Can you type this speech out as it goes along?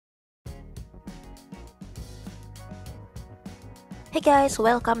Hey guys,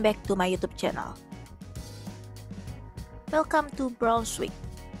 welcome back to my YouTube channel. Welcome to Brunswick.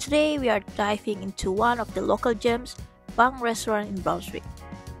 Today we are diving into one of the local gems, Bhang restaurant in Brunswick.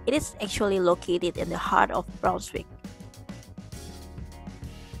 It is actually located in the heart of Brunswick.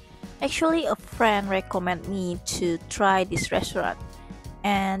 Actually, a friend recommended me to try this restaurant,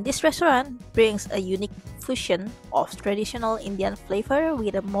 and this restaurant brings a unique fusion of traditional Indian flavor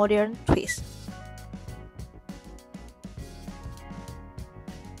with a modern twist.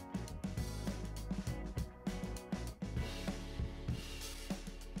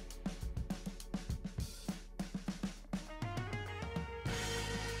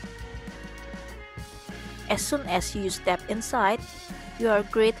 As soon as you step inside, you are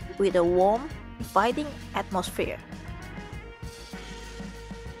greeted with a warm, inviting atmosphere.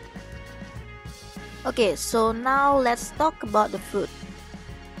 Okay, so now let's talk about the food.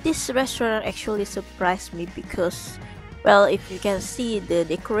 This restaurant actually surprised me because, well, if you can see, the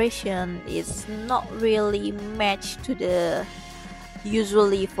decoration is not really matched to the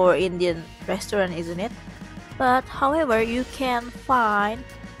usually for Indian restaurant, isn't it? But however, you can find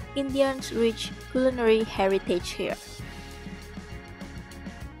Indians' rich culinary heritage here.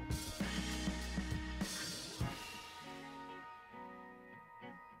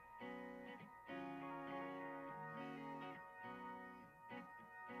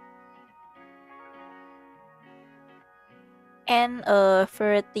 And a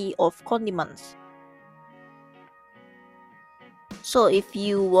variety of condiments. So if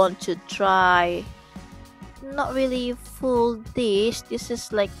you want to try not really full dish, this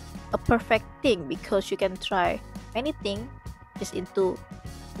is like a perfect thing because you can try many things just into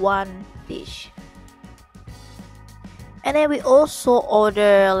one dish. And then we also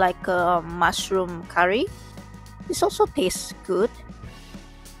order like a mushroom curry. This also tastes good.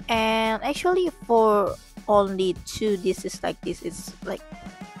 And actually for only two dishes like this, it's like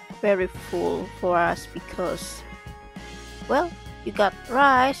very full for us because, well, you got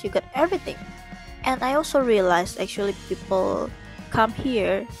rice, you got everything. And I also realized actually people come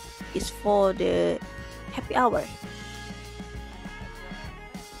here is for the happy hour.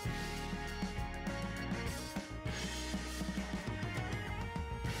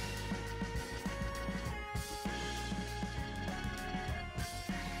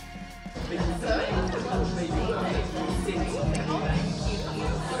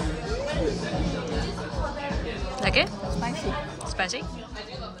 Okay? Spicy?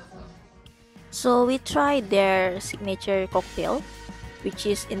 So we tried their signature cocktail, which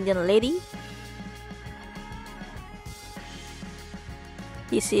is Indian Lady.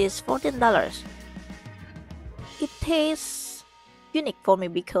 This is $14. It tastes unique for me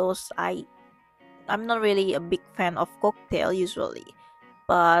because I'm not really a big fan of cocktail usually,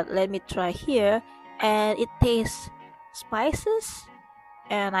 but let me try here, and it tastes spices,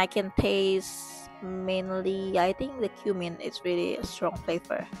 and I can taste mainly, I think the cumin is really a strong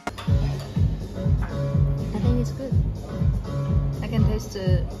flavor. I think it's good. I can taste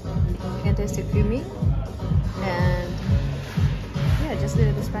the creamy and yeah, just a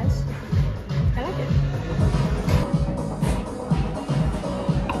little bit spice. I like it.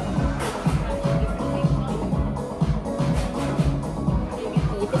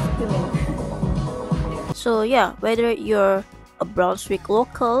 So yeah, whether you're a Brunswick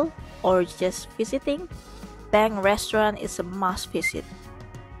local or just visiting, Bang restaurant is a must visit.